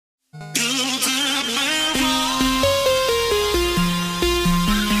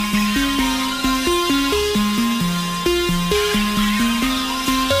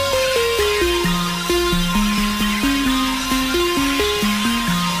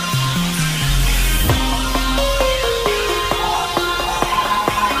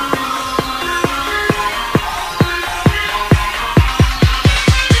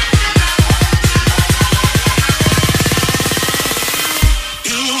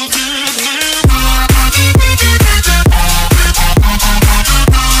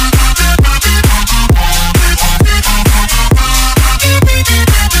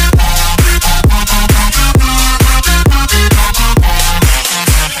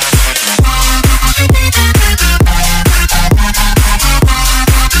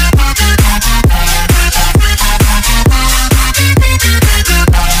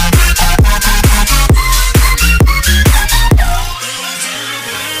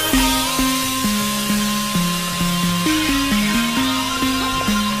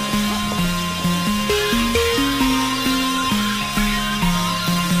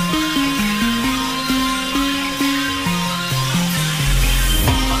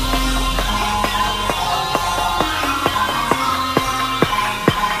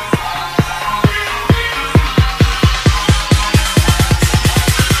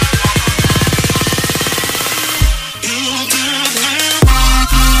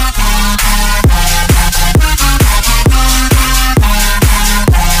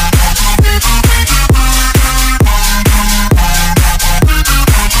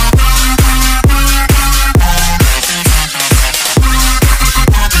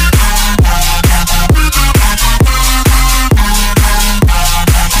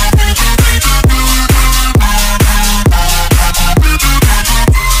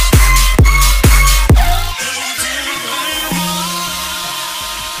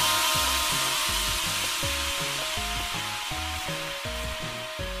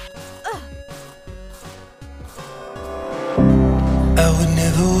I would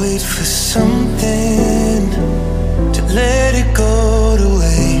never wait for something to let it go to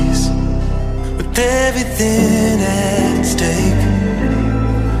waste, with everything at stake.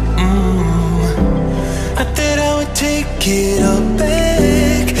 I thought I would take it all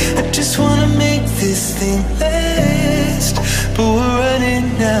back. I just wanna make this thing last, but we're running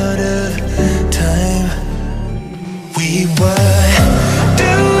out of time. We were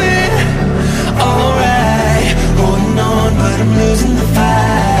doing alright, holding on, but I'm losing the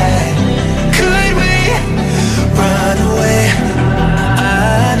fight. Could we run away?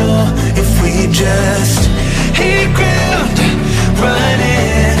 I know if we just hit ground,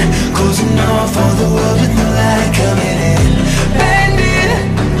 running, closing off all the world with no light coming in, bending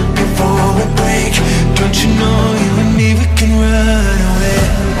before we break. Don't you know you and me, we can run away.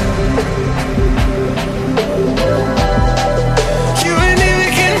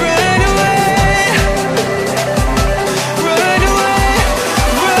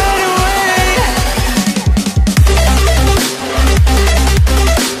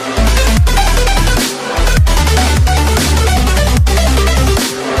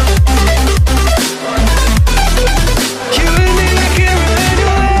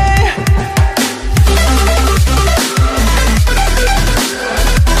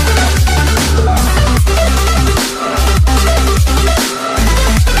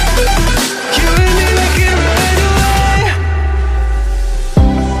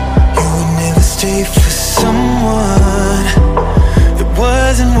 For someone that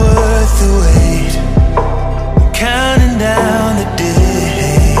wasn't worth the wait, counting down the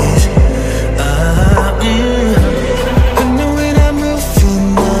days. I know when I'm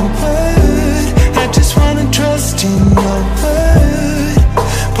moving onward, I just wanna trust in your word,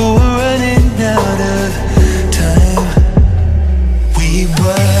 but we're running out of time. We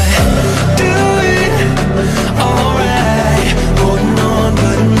were doing alright, holding on,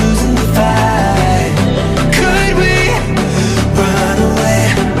 but I'm losing the fight.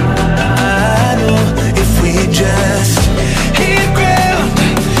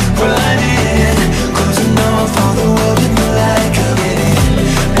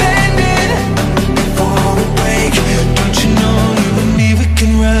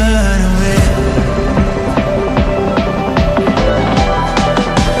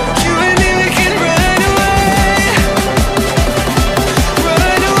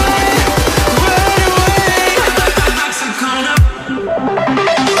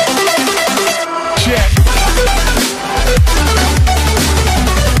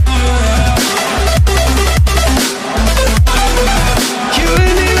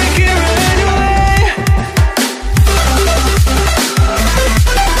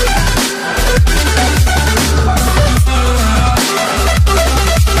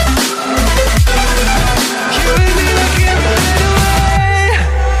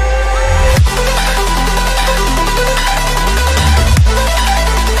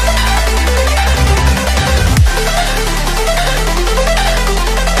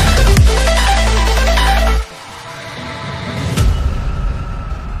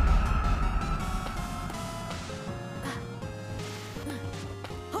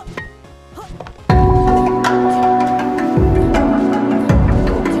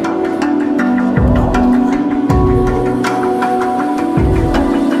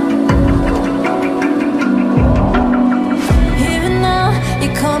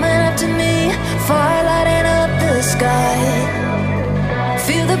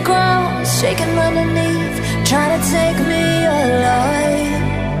 Shaking underneath, trying to take me alive.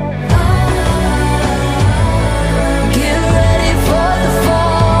 Get ready for the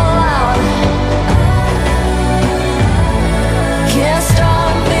fall.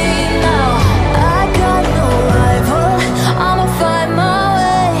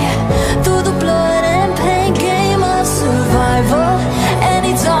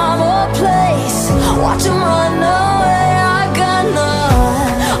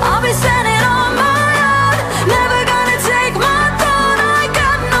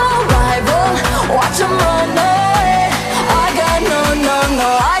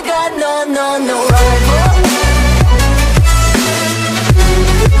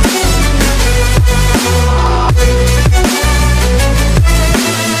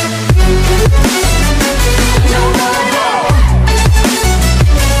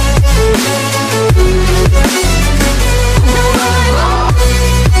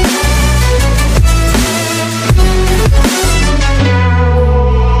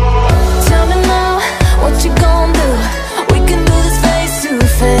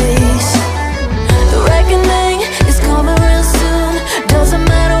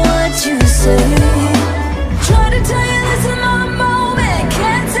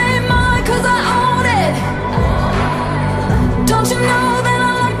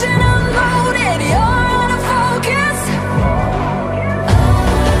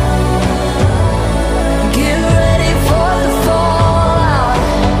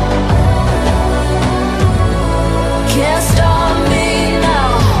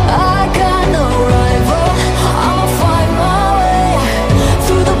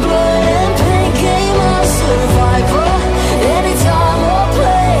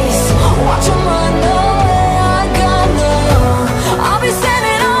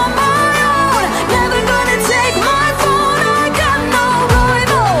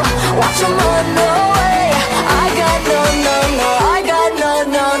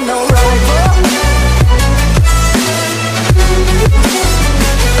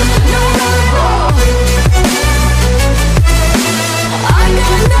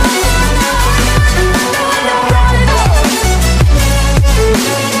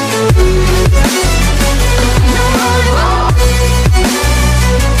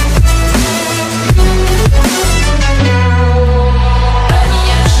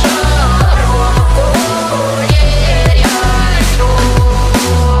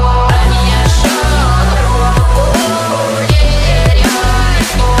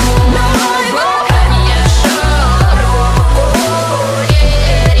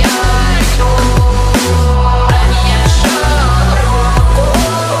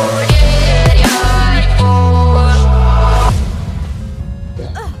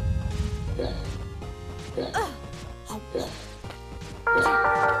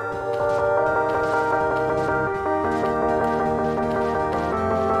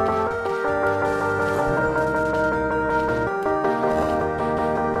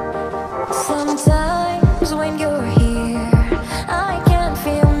 Sometimes when you're here, I can't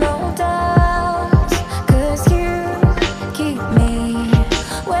feel no doubts, 'cause you keep me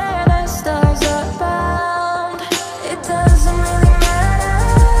where the stars are bound. It doesn't really matter,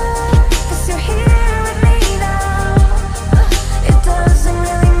 'cause you're here with me now. It doesn't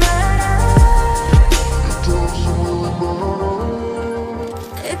really matter.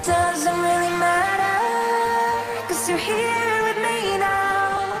 It doesn't really matter, 'cause you're here with me now.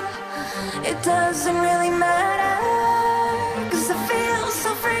 It doesn't really matter.